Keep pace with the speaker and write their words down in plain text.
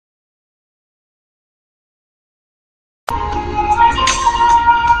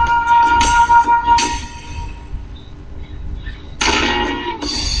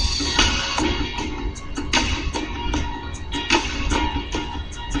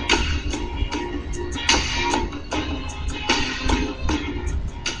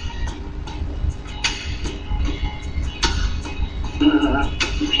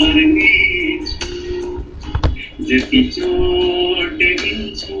जति चोट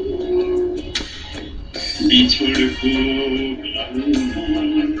दिन्छौ बिछोडको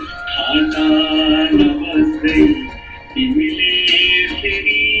घाउमा खाता नबस्दै तिमीले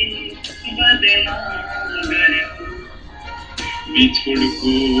फेरि बदनाम गर्यौ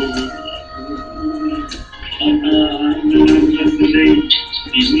बिछोडको खाता नबस्दै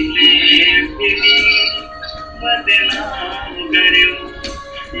तिमीले फेरि बदनाम गर्यौ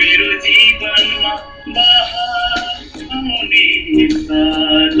मेरो जीवनमा बहार आउने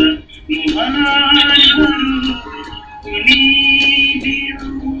सादा मुहारहरू सुनिदियो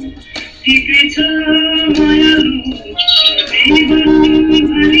ठिकै छ मायालु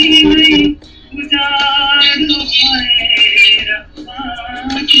जीवनभरिमै उजाडो भएर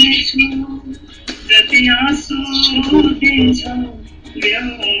बाँच्नेछु जति आँसु दिन्छौ देऊ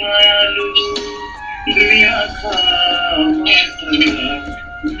मायालु दुई आँखामा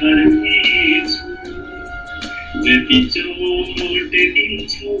गर्नेछु जति चोट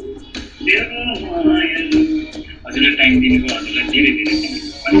दिन्छौ देऊ मायालु। हजुरलाई टाइम दिनुभयो हजुरलाई धेरै धेरै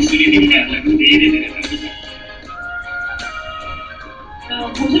धन्यवाद अनि सुनिदिनेहरूलाई पनि धेरै धेरै धन्यवाद।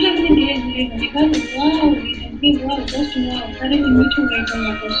 हजुरलाई पनि धेरै धेरै धन्यवाद। जस्ट साह्रै मिठो रहेछ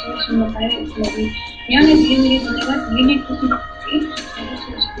यहाँको स्वर सुन्न पाएर यसको लागि यहाँलाई धेरै धेरै धन्यवाद। धेरै नै खुसी भएको थिएँ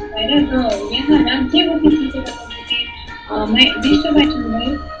स्वर सुन्न पाएर र यहाँ राज्यवती सिकेपछि विश्वबाट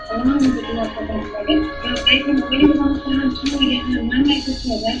सुन्नुभयो उहाँको वार्तालाई र कार्यक्रममा मैले बताउन चाहन्छु यहाँ उहाँलाई को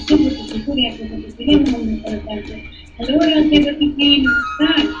राज्यवती सिको राज्यवती धेरै नमन गर्न चाहन्छु। हेलो राज्यवती जी,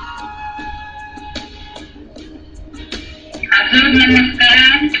 नमस्कार। हजुर नमस्कार।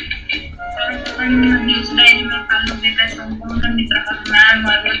 सर्वप्रथम न्युज डायरीमा पाल्नुभएका सम्पूर्ण मित्रहरूमा म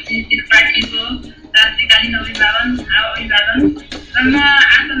रोजी त्रिपाठीको राज्यकालीन अभिभावन र म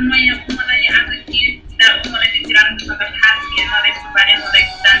आज नयाँ मलाई आज के मलाई त्यति राम्रोसँग थाहा थिएन र यसको बारेमा मलाई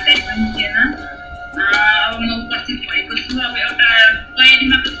जानकारी पनि थिएन। अब म उपस्थित भएको छु। अब एउटा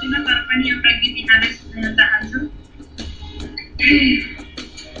तयारीमा त छुइनँ तर पनि एउटा गीत यहाँलाई सुनाउन चाहन्छु।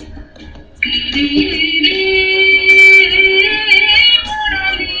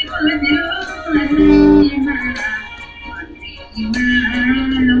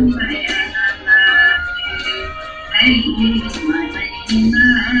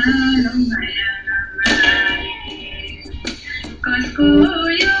 कसको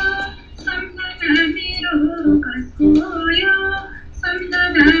यो सम्झना मेरो कसको यो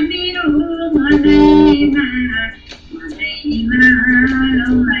सम्झना मेरो मनैमा मनैमा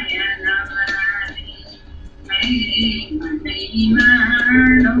लौ माया नमारे मनैमा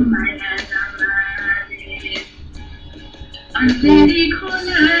लौ माया नमारे अन्तरी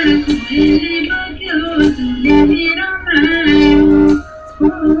खोला कोइले बग्यो तुले रमायो हो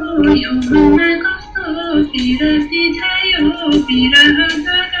यो मनमा कस्तो पिरती छायो पिरह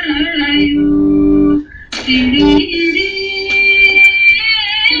जगायो तिरी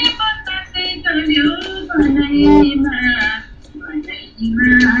बतासे चल्यो मनैमा मनैमा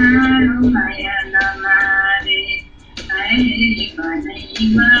लौ माया नमारे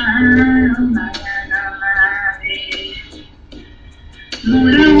मनैमा लौ माया नमारे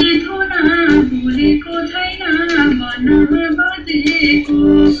मुरली धुना भुलेको छैन मनमा बजेको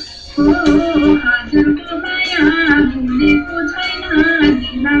हो हजुरको माया भुलेको छैन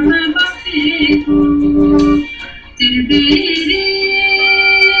दिनमा बसेको चिरबिरी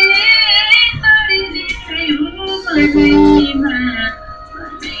तडिले भयो मनैमा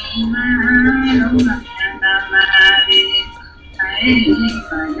मनैमा लौ माया नमारे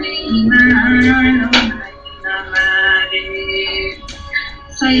मनैमा लौ माया नमारे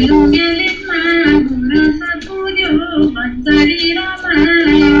सैलुङ्गेलेमा गुरस पुग्यो बन्जरी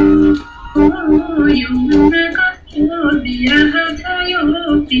रमायो हो यो मनमा कस्तो बिरह छायो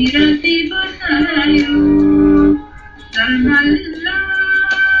पिरती बसायो जलमल्ला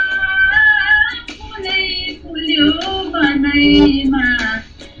फुलै फुल्यो बनैमा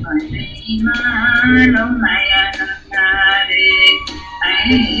बनैमा लौ माया नमारे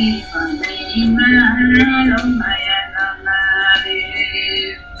बनैमा लौ माया नमारे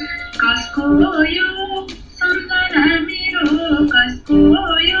कसको यो सम्झना मेरो कसको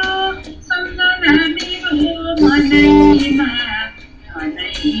यो सम्झना मेरो मनैमा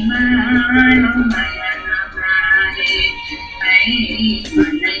मनैमा लौ माया नमारे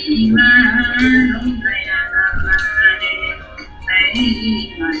मनैमा लौ माया नमारे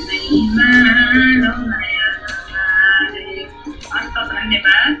मनैमा लौ माया नमारे। हस्त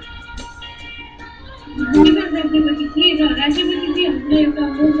धन्यवाद। धन्यवाद राज्यवती जी। र राज्यवती जी हामीलाई एउटा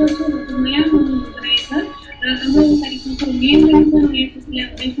मौका छ नयाँ हुनुहुँदो रहेछ र हाम्रो कार्यक्रमको नियम अनुसार नयाँ खुसीलाई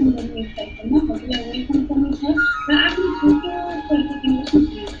वेलकम गर्नु यस कार्यक्रममा हजुरलाई वेलकम पनि छ र आफ्नो छोटो परिचय दिनुहोस्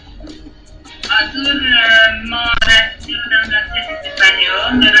न। हजुर म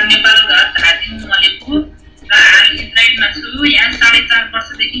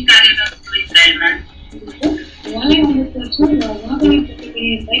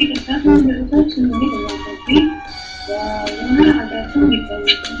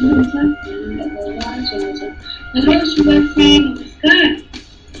हेलो सुभाषी नमस्कार।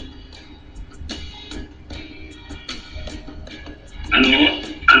 हेलो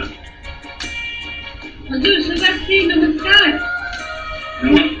हजुर सुभाषी नमस्कार।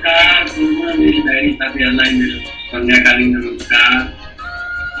 नमस्कार सम्पूर्ण मेरो डायरी साथीहरूलाई मेरो सन्ध्याकालीन नमस्कार।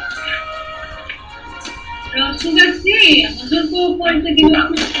 र सुभाषी हजुरको परिचय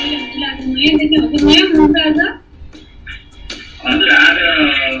दिनुहोस् न। हजुरलाई नयाँ देख्यो हजुर नयाँ हुनुहुन्छ आज? हजुर आज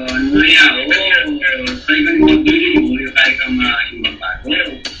नयाँ हो, तै पनि म 2 दिन भयो यो कार्यक्रममा इन्भल्भ भएको।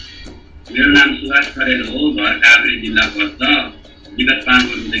 मेरो नाम सुभाष खरेल हो, घर काभ्रे जिल्ला पर्छ। विगत 5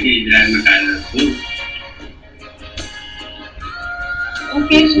 वर्षदेखि इजरायलमा कार्यरत छु।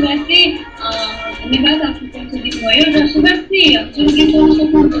 ओके सुभाषी धन्यवाद आफ्नो परिचय दिनुभयो। र सुभाषी हजुर गीत गाउन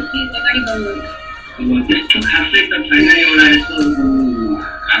सक्नुहुन्छ कि अगाडि बढ्नुहुन्छ? त्यस्तो खासै त छैन, एउटा यस्तो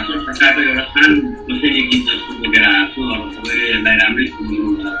हाँसो ठट्टाको एउटा सानो कसैले गीत जस्तो बोकेर आएको छु। अब सबैले यसलाई राम्रै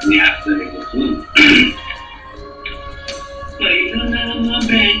सुनिदिनुहुन्छ भन्ने आश गरेको छु। पहिलो नाम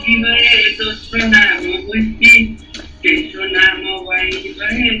ब्रान्डी भए, दोस्रो नाम विस्की, तेस्रो नाम वाइन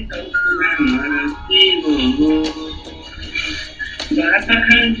भए, चौथो नाम रक्सी हो। भात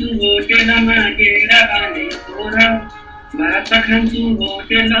खान्छु होटेलमा केरा बाने छोरा, भात खान्छु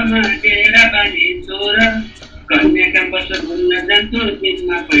होटेलमा केरा बाने छोरा, कन्या क्याम्पस घुम्न जान्छु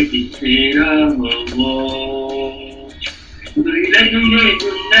दिनमा 35 फेर हो। दुईलाई दुईले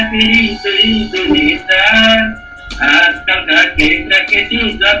घुम्दाखेरि 2 2 4, आजकलका केटाकेटी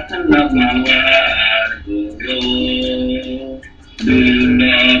जप्छन् लभमा वार हो। Do you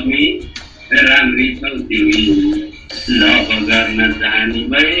love me? राम्री छौ तिमी, लभ गर्न जानी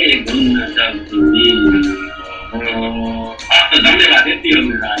भए घुम्न जाऊ तिमी। धन्यवाद, यति हो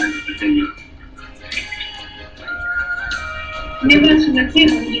मेरो आजको प्रसङ्ग। धन्यवाद सुभाषी,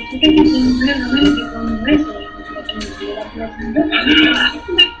 हामीले छुट्टै गीत गाउनुभयो, रमाइलो गीत गाउनुभयो।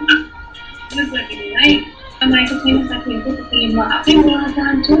 आएको छैन साथीहरूको, त्यसैले म आफै बोल्न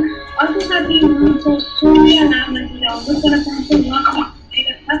चाहन्छु। अर्को साथी हुनुहुन्छ सोनिया नामलाई अनुरोध गर्न चाहन्छु। उहाँको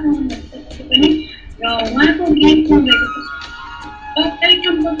थाहा छ पनि र उहाँको गीत सुन्नुभएको छ।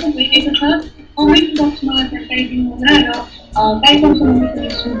 कार्यक्रम कस्तो भइरहेको छ कमेन्ट बक्समा जानकारी दिनुहोला। र कार्यक्रम सम्बन्धी कुनै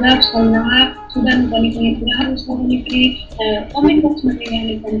सुझाव सल्लाह सुधार्नुपर्ने कुनै कुराहरू छ भने पनि कमेन्ट बक्समा चाहिँ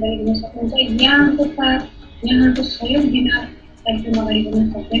यहाँले जानकारी दिन सक्नुहुन्छ। यहाँको सहयोग बिना कार्यक्रम अगाडि बढ्न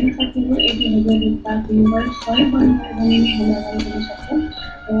सक्दैन साथीहरू। यदि हजुरले साथ दिनुभयो, सहयोग गर्नुभयो भने नै हामी अगाडि बढ्न सक्छौँ।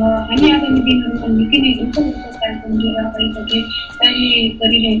 हामी आगामी दिनहरूमा निकै नै हुन्छ कार्यक्रम लिएर अगाडि बढ्ने तयारी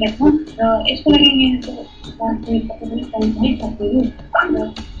गरिरहेका छौँ। र यसको लागि यहाँको साथ पनि पाउनु है साथीहरू।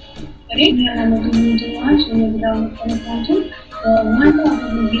 यहाँलाई म जुन उहाँ सुन्ने बिदाउन गर्न चाहन्छु। र उहाँको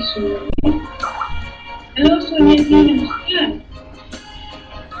आफ्नो गीत सुन्नु। हेलो सोनियाजी नमस्कार।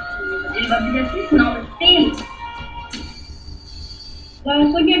 नमस्ते। र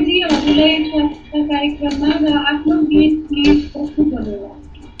सोनियाजी हजुरलाई कार्यक्रममा र आफ्नो गीत प्लिज प्रस्तुत गर्नुहोला।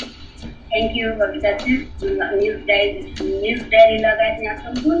 Thank you कविताजी। न्युज डायरी लगायत यहाँ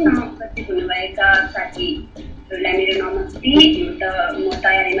सम्पूर्ण उपस्थित हुनुभएका साथीहरूलाई मेरो नमस्ते। म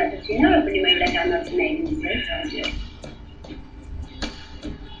तयारीमा त छुइनँ र पनि म एउटा गाना सुनाइदिन्छु है हजुर।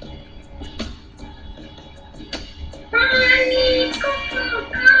 पानीको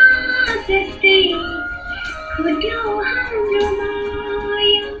जस्तै खुट्यो हाम्रो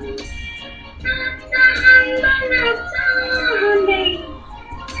माया, चाहँदै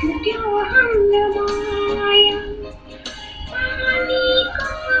छुट्यो हाम्रो माया, पानीको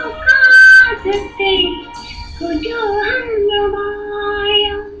जस्तै खुट्यो हाम्रो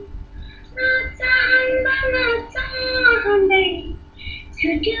माया, चाहँदै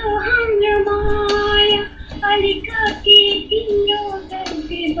छुट्यो हाम्रो माया। अलिकति तिम्रो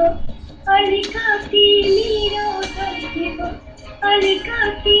गल्ती भयो, अलिकति मेरो गल्ती भयो,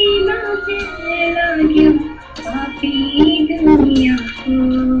 अलिकति नजिक लाग्यो पापी दुनियाँको।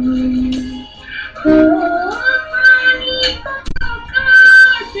 हो पानीको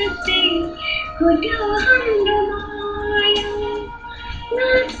जस्तै खुट्यो हाम्रो माया,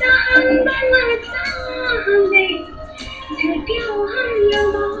 नचाहँदै छुट्यो हाम्रो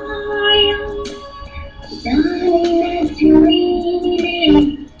माया। जानेन छुइले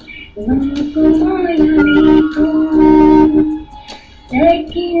मनको मायाको,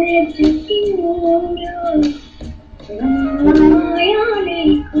 सकिन छुट्यो मायाको।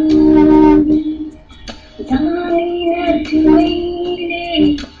 जानेन छुइले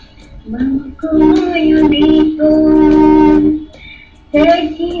मनको मायाको,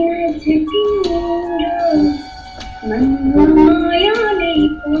 सकिन छुट्यो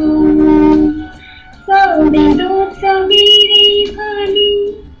मायाको। सौदिलो सबिरे भनी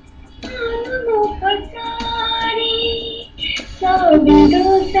आउनु पछाडि, सौदिलो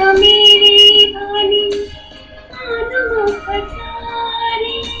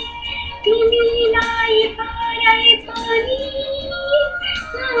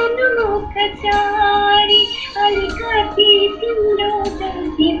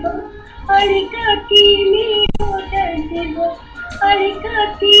अलिकति मेरो गल्ती भयो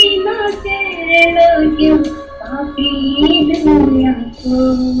अलिकति नचेर लग्यो पापी दुनियाँको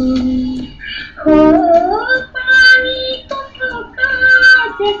हो पानीको फोका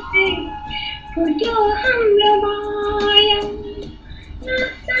जस्तै फुट्यो हाम्रो माया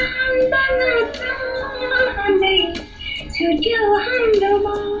नचाहँदा नचाहँदै छुट्यो हाम्रो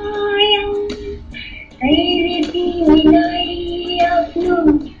माया कहिले तिमीलाई आफ्नो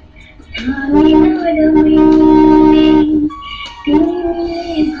थामेन रमाइने तिमीले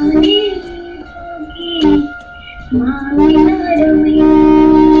भनेको कि मानेन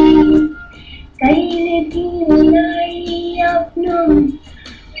रमाइने कहिले तिमीलाई आफ्नो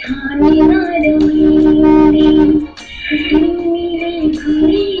थामेन रमाइने तिमीले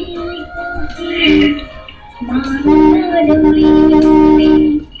भनेको कि मानेन रमाइने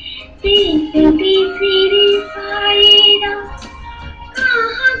त्यसै फेरि पाएर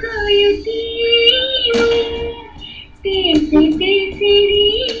कहाँ गयो तिमी त्यसै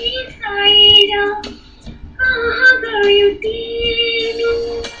साएर कहाँ गयो तिमी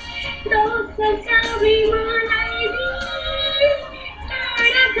दोष सबै मलाई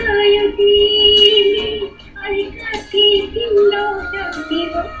टाढा गयो तिमी अलिकति तिम्रो गल्ती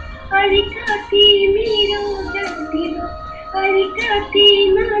हो अलिकति मेरो गल्ती हो अलिकति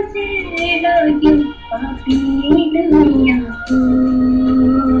नचेर लग्यो पापी दुनियाँको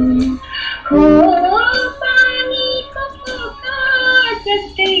हो पानीको फोका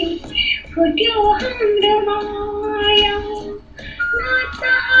जस्तै फुट्यो हाम्रो माया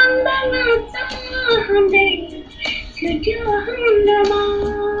नचाहँदा नचाहँदै छुट्यो हाम्रो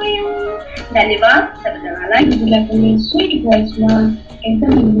माया। धन्यवाद सबैजनालाई। हजुरलाई पनि स्विट भोइसमा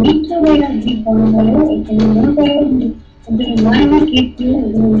एकदमै मिठो भएर गीत गाउनुभयो एकदमै राम्रो भयो हजुर नयाँ गीत थियो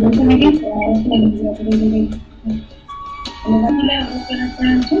हजुरले हजुरलाई अनुरोध गर्न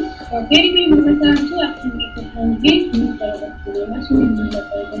चाहन्छु र फेरि भन्न चाहन्छु आफ्नो गीतको गीत मुक्तमा सुनिदिनु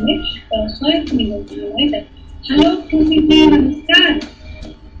पर्ने र सहयोग पनि गरिदिनु है त। हेलो खुसीजी नमस्कार।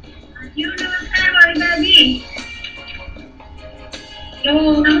 हजुर नमस्कार बहिनी र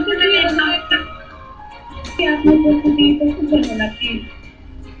आफ्नो प्रस्तुति प्रस्तुत गर्नुहोला प्लिज।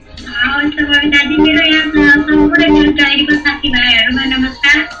 हवस् दादी मेरो यहाँ सम्पूर्ण न्युजडायरीको साथीभाइहरूमा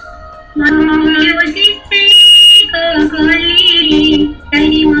नमस्कार। मर्यो सिस्सैको गोलीले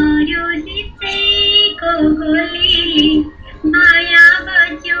तरी मर्यो सिस्सैको गोलीले माया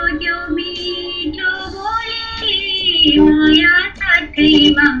बच्यो त्यो मिठो बोलीले माया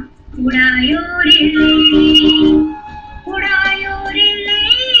साथैमा उडायो रेले उडायो रेले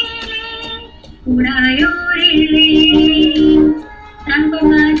उडायो रेले साँको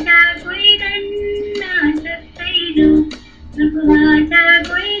माछा कोही गन्न सक्दैन साँको माछा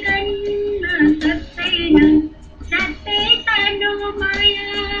कोही गन्न सक्दैन साथै सानो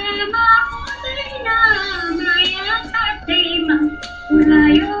मायामा हुँदैन माया साथैमा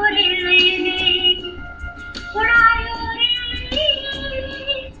उडायो रेले उडायो रेले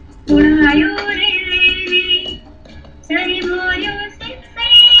उडायो रेले सरी मर्यो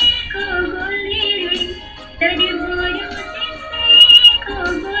सिस्सैको गोलीले सरी मर्यो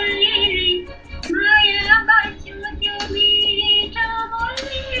माया बाँच्यो त्यो मिठो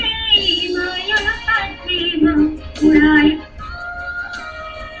बोलीले माया साथैमा उडायो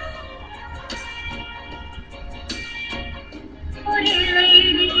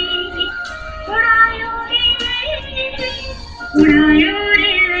रेले उडायो रेले उडायो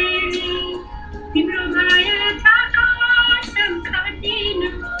रेले तिम्रो माया छ कसम खादिन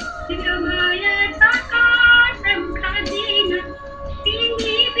तिम्रो माया छ कसम खादिन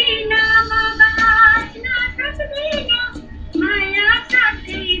तिमी बिना म बाँच्न सक्दिन माया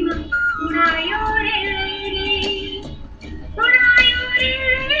साथैमा उडायो रेले उडायो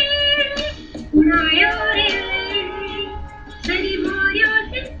रेले उडायो रेले सरी मर्यो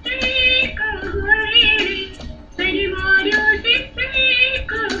सिस्सैको गोलीले सरी मर्यो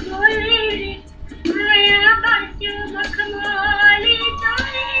सिस्सैको गोलीले माया बाँच्यो मखमली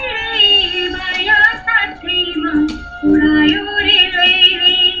चोलीले माया साथैमा उडायो रेले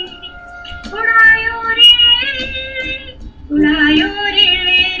उडायो रेले उडायो रेले।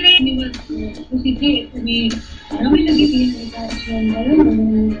 खुसीजी एकदमै रमाइलो गीत लेखेका जीवनहरू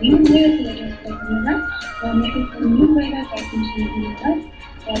दिनुभयो होला र मेरो म्युट भएर कार्यक्रम सुनिदिनुहोला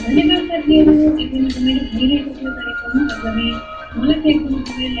र धन्यवाद साथीहरू। एकदमै रमाइलो भइरहेको थियो कार्यक्रम एकदमै मलाई चाहिँ एकदमै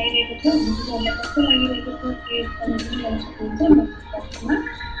रमाइलो लागिरहेको छ हजुरहरूलाई कस्तो लागिरहेको छ त्यो पनि गर्न सक्नुहुन्छ म पक्षमा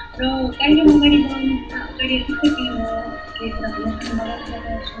र कार्यक्रम अगाडि बढाउनुभन्दा अगाडि अलिकति केही कुराहरू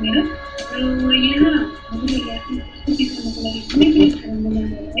सुनेर र यहाँ हजुरहरूले आफ्नो प्रस्तुति गर्नको लागि कुनै पनि ठाउँ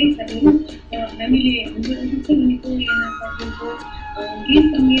बनाउनु है साथीहरू र हामीले हजुरहरू जस्तो भनेको यहाँ साथीहरूको गीत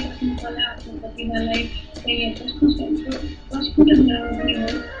सङ्गीत आफ्नो कला आफ्नो प्रतिभालाई चाहिँ प्रस्फुटन गराउनु पनि हो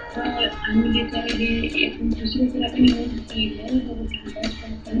र हामीले चाहिँ एकदम खुसीको कुरा पनि हो कि धेरै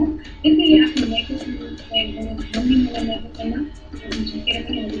संस्थामा त्यसैले आफ्नो माइक्रोफोनमा एकदमै ध्यान दिनुलाई माइक्रोफोनमा झुकेर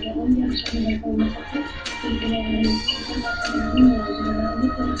पनि हामीले अनुभव सक्नुभएको हुनसक्छ त्यसैले पनि म हजुरलाई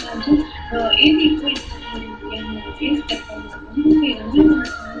अनुरोध गर्न चाहन्छु र यदि कोही यहाँलाई यस प्लेटफर्ममा निकै रमाइलो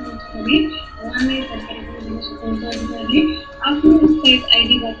चाहनुहुन्छ भने उहाँले जानकारी पनि दिन सक्नुहुन्छ हजुरहरूले आफ्नो स्काइप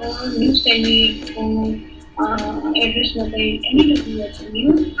आइडीबाट न्युज डायरीको एड्रेसमा चाहिँ NEWSDIARY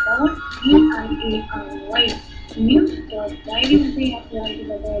news.diary में आफ्नो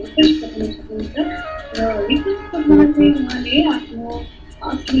आइडीबाट रिक्वेस्ट गर्न सक्नुहुन्छ र रिक्वेस्ट गर्दा चाहिँ उहाँले आफ्नो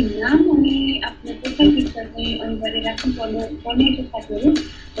असली नाम अनि आफ्नो प्रोफाइल पिक्चर चाहिँ अनिवार्य राख्नु पर्ने साथीहरू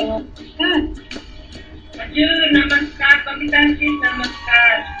नमस्कार हजुर नमस्कार कविताजी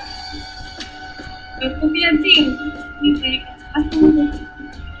नमस्कार कविताजी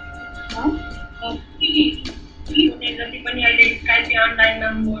जति पनि अहिले स्काइपी अनलाइनमा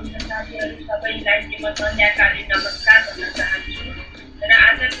हुनुहुन्छ साथीहरू सबैलाई म सन्ध्याकालीन नमस्कार भन्न चाहन्छु र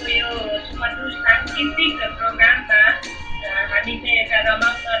आजको यो सुमधुर सांगीतिक प्रोग्राममा हामी चाहिँ एउटा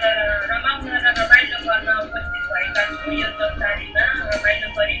रमाउन र रमाइलो गर्न उपस्थित भएका छौँ यो चौतारीमा रमाइलो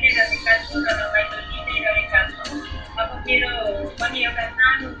गरि नै रहेका छौँ र रमाइलो लिँदै रहेका छौँ अब मेरो पनि एउटा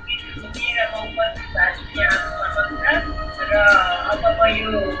सानो गीत लिएर म उपस्थित भएको छु यहाँहरू समक्ष र अब म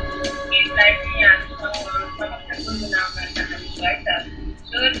यो गीतलाई चाहिँ यहाँहरूसँग समक्ष गुनगुनाउन चाहन्छु है त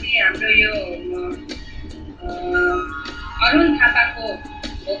स्वर चाहिँ हाम्रो यो अरुण थापाको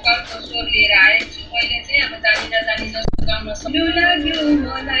भोकलको स्वर लिएर आएको छु मैले चाहिँ अब जानी नजानी जस्तो गाउन सक्नु लाग्यो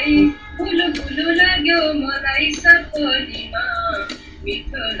मलाई फुलु फुलु लाग्यो मलाई सपनीमा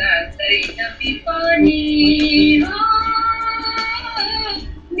मिठो लाग्दैन बिपनी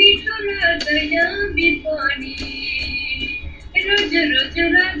मिठो लाग्दैन बिपनी रोज रोज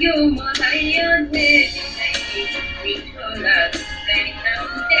लाग्यो मलाई अझेरी नै मिठो लाग्दैन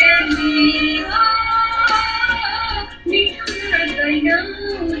उजेली मिठो लाग्दैन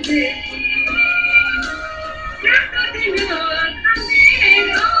उजेली रातो दिन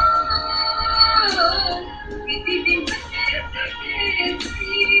खमेरो बितिदिन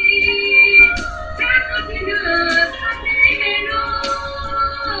त्यसै रातो दिन खमेरो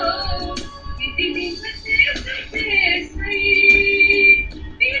बितिदिन त्यसै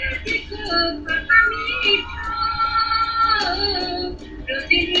बिरतीको पापा मिठो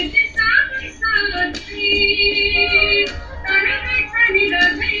रोजी रोजी साथै साथै तर रहेछ नि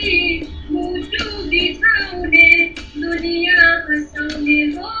रझै मुटु बिछाउने दुनियाँ हँसाउने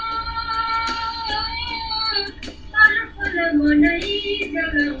हो पल पल मनै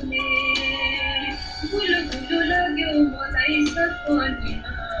जलाउने फुल फुल लाग्यो मलाई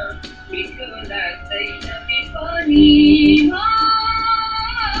सपनीमा मिठो लाग्दैन बिपनी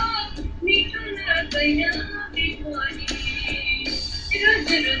मिठो लाग्दैन बिपनी रोज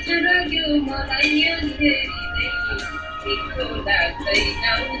रोज लाग्यो मलाई अँधेरी नै मिठो लाग्दैन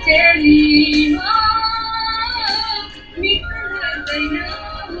उजेली मिठो लाग्दैन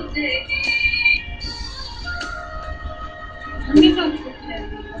उजेली धन्यवाद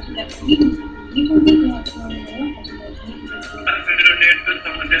मेरो नेटको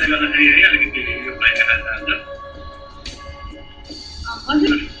समस्याले गर्दाखेरि है अलिकति यो भइरहेको छ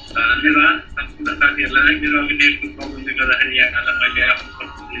धन्यवाद सम्पूर्ण साथीहरूलाई मेरो अघि नेटको प्रब्लमले गर्दाखेरि यहाँलाई मैले आफ्नो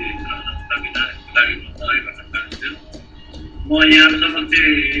प्रस्तुति सुनाउन सकिनँ यसको लागि म सही गर्न चाहन्छु म यहाँ समक्ष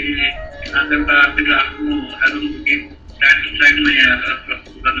आज एउटा मेरो आफ्नो एल्बमको गीत टाइटल ट्र्याकमा यहाँ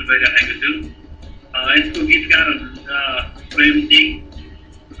प्रस्तुत गर्न गइरहेको छु यसको गीतकार हुनुहुन्छ प्रेम सिंह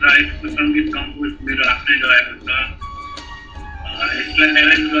र यसको सङ्गीत कम्पोज मेरो आफ्नै रहेको छ यसलाई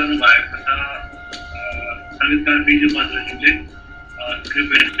एरेन्ज गर्नुभएको छ सङ्गीतकार बिजु मन्त्रजीले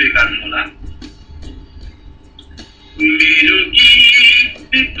कृपया स्वीकार्नु होला मेरो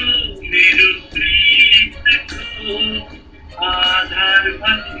गीतको मेरो प्रीतको आधार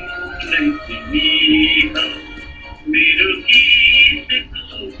भन्नुलाई तिमी हौ मेरो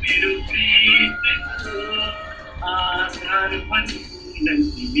गीतको मेरो प्रीतको आधार भन्नुलाई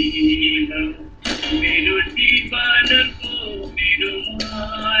तिमी हौ मेरो जीवनको मेरो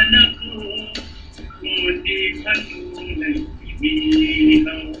मानको मोती भन्नुलाई तिमी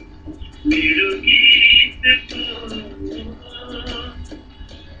हौ मेरो गीतको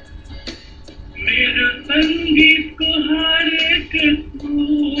मेरो सङ्गीतको हरेक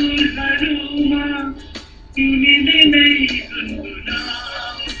सुरहरूमा तिमीले नै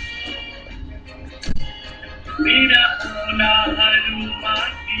गुनगुनाऊ मेरा औलाहरूमा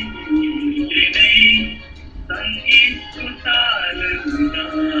तिमीले नै सङ्गीतको ताल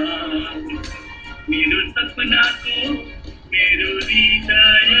गुनाऊ मेरो सपनाको मेरो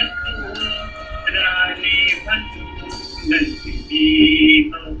हृदयको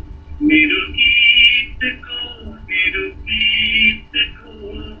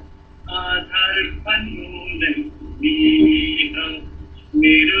भन्नुलाई बिहो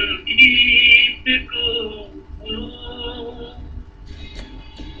मेरो गीतको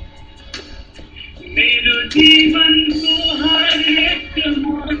मेरो जीवनको हरेक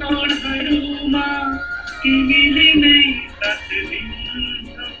मोडहरूमा तिमीले नै साथ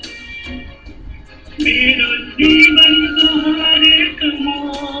दिन्छौ मेरो जीवनको हरेक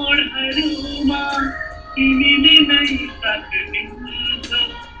मोडहरूमा तिमीले नै साथ दिन्छौ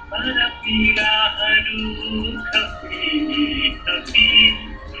पर पीडाहरू खपी खपी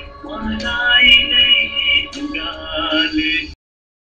मलाई नै गाल